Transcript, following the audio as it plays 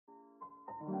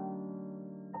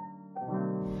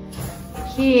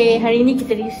Okay, hari ni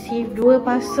kita receive 2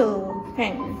 parcel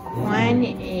kan. One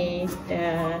is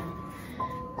the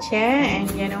chair and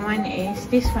the other one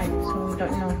is this one. So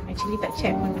don't know, actually tak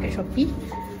check pun dekat Shopee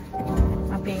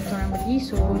apa yang korang beli.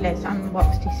 So let's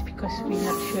unbox this because we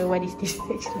not sure what is this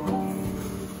actually.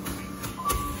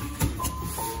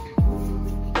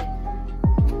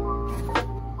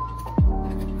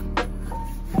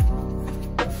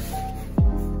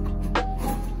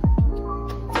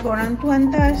 Korang tu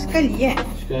hantar sekali kan?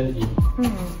 Sekali.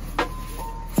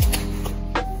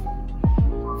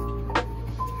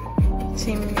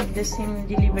 The same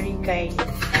delivery guy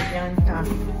yang hantar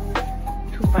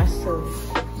 2 parcel.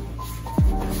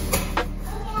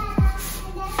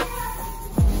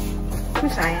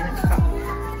 Susah yang nak cakap.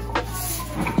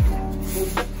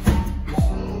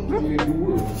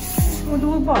 Oh,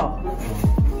 2 box.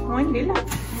 Oh, ada lah.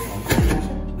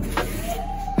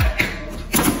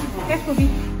 Careful, B.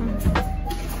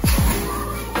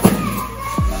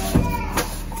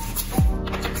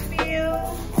 Feel.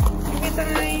 Give it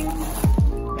time.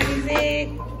 What is it?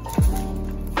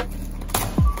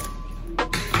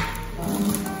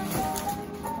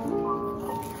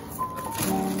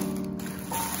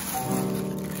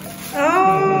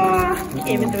 Oh,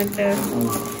 okay, betul-betul.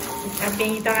 Apa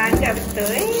yang kita orang anggap betul.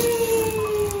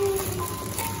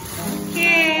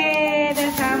 Okay,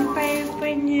 dah sampai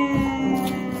punya.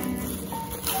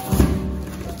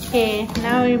 Okay,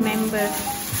 now remember.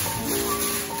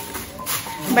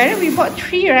 Baru we bought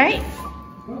 3, right?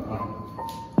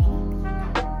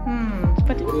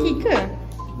 Sepatutnya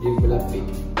 3. Dia berlapis.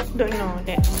 Don't know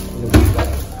that.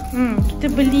 Kita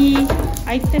beli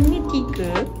item ni 3.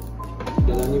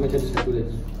 Dalam ni macam ada satu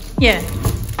lagi. Yeah.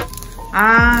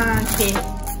 Okay.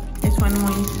 There's one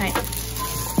more inside.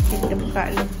 Okay, kita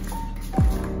buka dulu.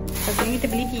 Satu ni kita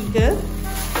beli 3.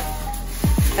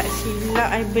 Tak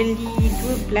silap I beli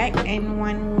 2 black and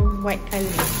 1 white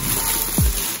colour.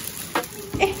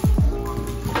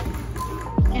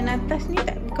 And atas ni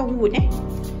tak bukan wood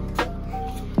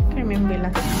Can't remember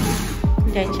lah.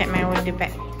 Then check my order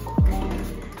back.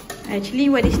 Actually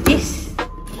what is this?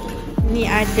 Ni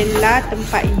adalah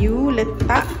tempat you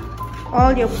letak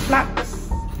all your plugs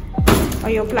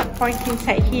or your plug point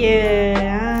inside here.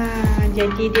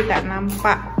 Jadi dia tak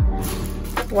nampak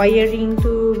wiring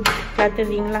tu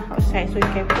cluttering lah outside. So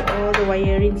you can put all the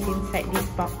wirings inside this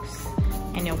box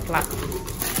and your plug.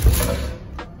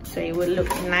 So it will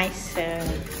look nicer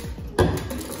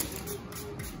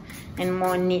and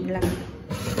more neat lah.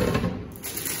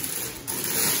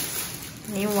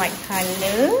 Ni white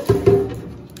color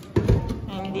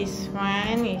and this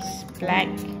one is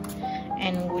black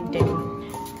and wooden.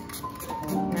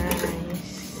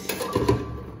 Nice.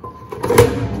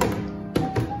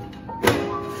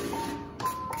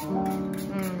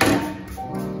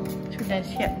 Sudah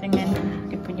siap dengan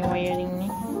dia punya wiring ni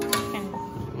kan.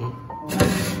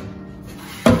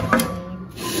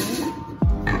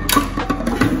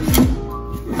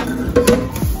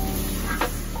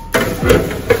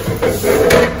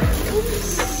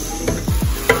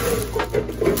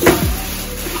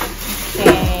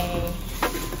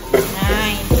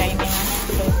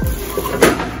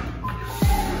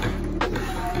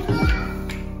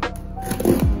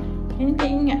 Ini tak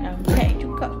ingat lah, black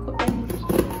juga kot kan.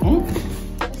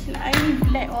 Selain ni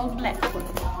black, all black kot.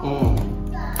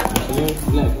 Ini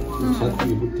black, satu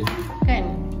je putih. Kan?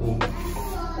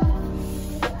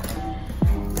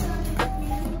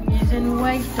 Reason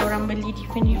why kita orang beli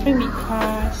different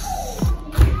because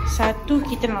satu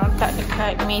kita nak letak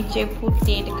dekat meja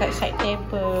putih, dekat side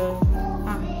table.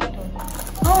 Betul.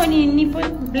 Oh ni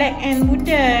pun black and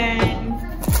wooden.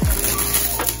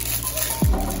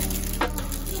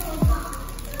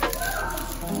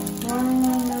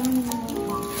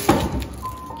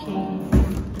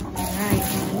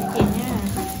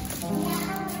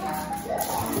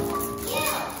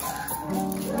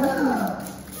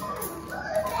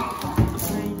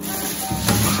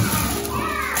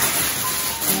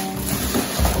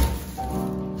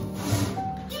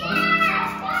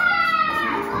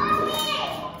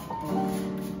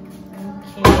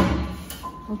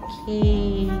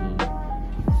 Okay,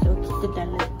 so kita dah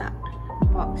letak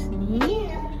box ni,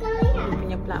 dia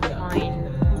punya plug point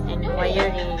and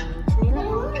wiring. Sini lah.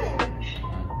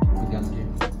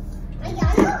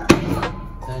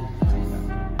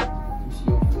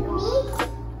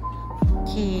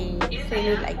 Okay, so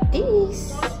you like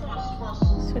this.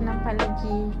 So nampak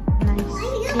lagi nice.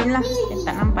 Clean lah, dia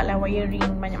tak nampak lah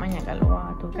wiring banyak-banyak kat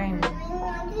luar tu kan.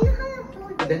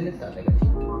 Dan letak dekat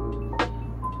situ.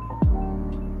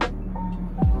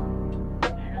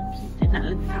 Nak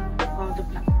letak all the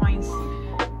plug points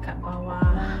kat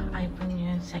bawah I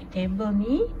punya side table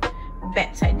ni,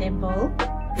 bedside table.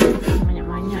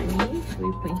 Banyak-banyak ni. So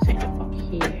we put inside the box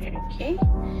here. Okay.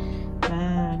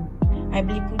 I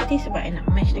beli putih sebab I nak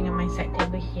match dengan my side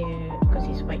table here because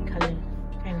it's white colour.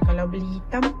 Kan kalau beli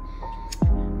hitam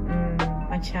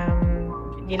macam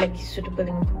dia lagi suitable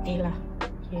dengan putih lah.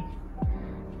 Okay.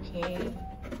 Okay.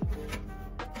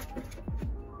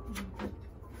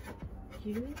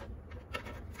 You.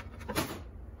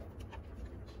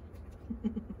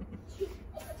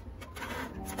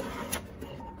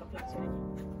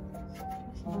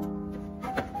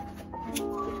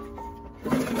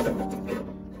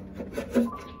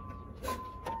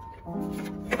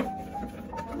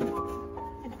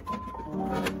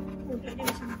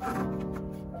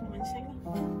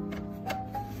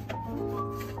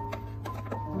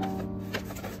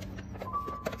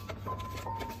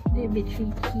 Dia a bit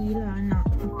tricky lah nak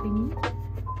apa ni,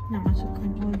 nak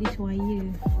masukkan all this wire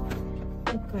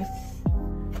because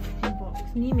the box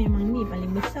ni memang ni paling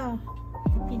besar,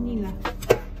 tapi ni lah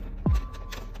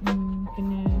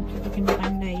kita kena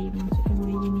pandai masukkan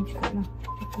wire ni juga lah.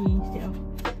 Tapi instead of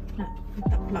nak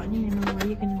letak plug ni, memang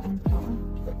wire kena on top lah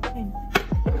kan.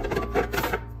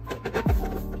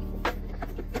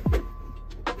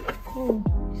 Oh,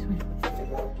 this one.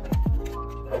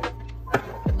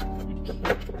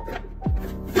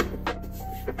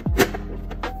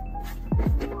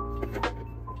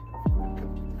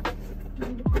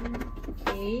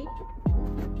 Okay.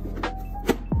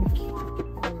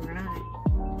 Alright.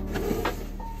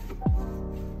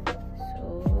 So,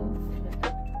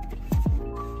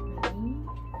 ni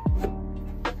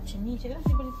macam ni je lah.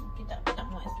 Dia boleh, dia tak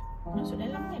masuk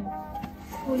dalam kan.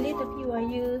 Boleh, tapi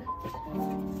wire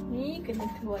ni kena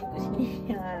keluar ikut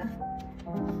sini.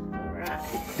 Alright.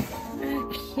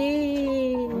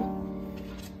 Okay.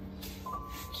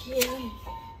 Okay.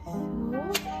 So,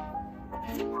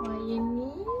 wire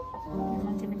ni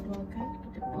memang kena keluarkan ke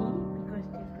tepi because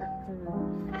dia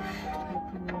dia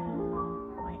punya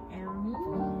YL ni,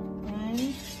 dan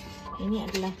ini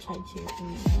adalah charger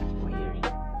punya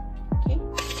wiring. Okay,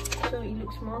 so it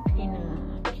looks more cleaner.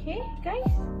 Okay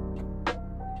guys,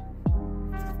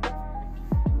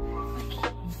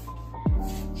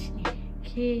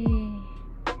 okay.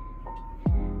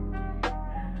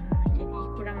 Jadi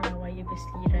kuranglah wire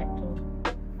berselirat tu.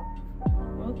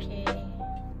 Okay.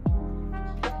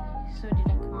 So dia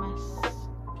dah kemas.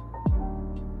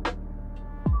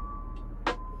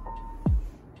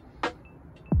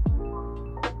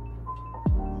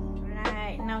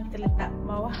 Alright, now kita letak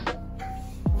bawah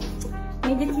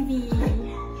meja TV.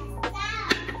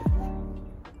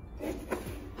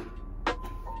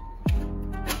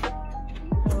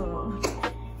 Oh,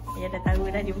 dia dah tahu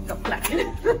dah, dia buka plug.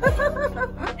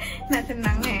 Nak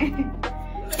senang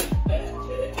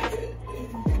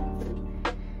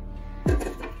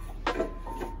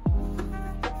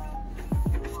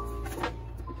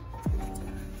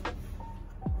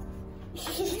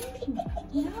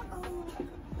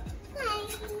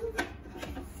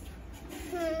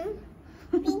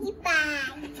Pinky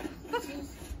pie.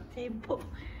 Sibuk.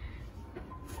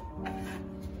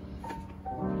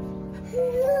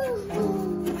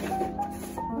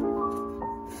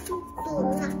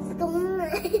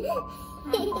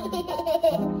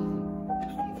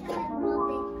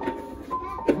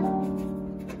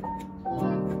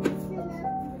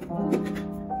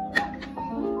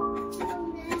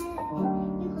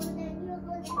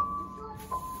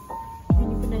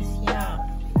 Ini dah siap.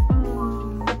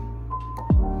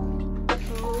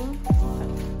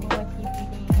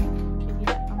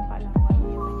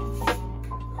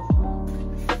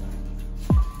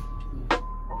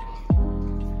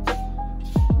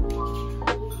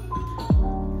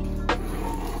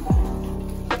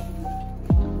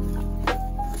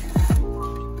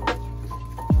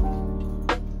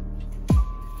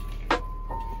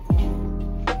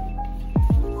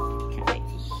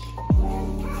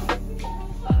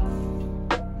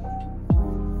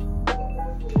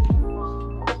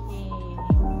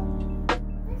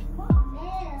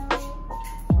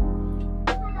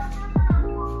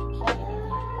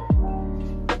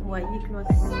 Wire keluar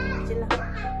sini je lah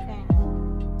kan.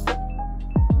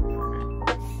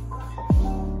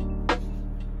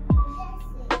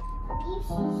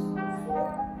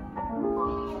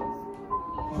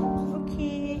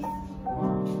 Okay,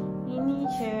 ini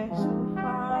je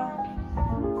sofa,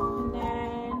 and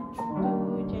then tu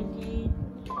jadi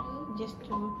just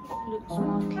to look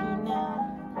more cleaner,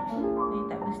 dan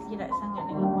tak berselirat sangat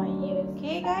dengan wire.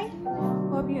 Okay guys,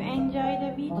 hope you enjoy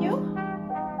the video.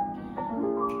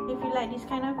 If you like this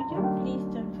kind of video, please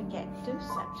don't forget to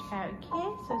subscribe, okay?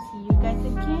 So see you guys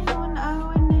again on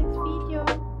our next video.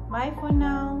 Bye. Bye for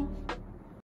now.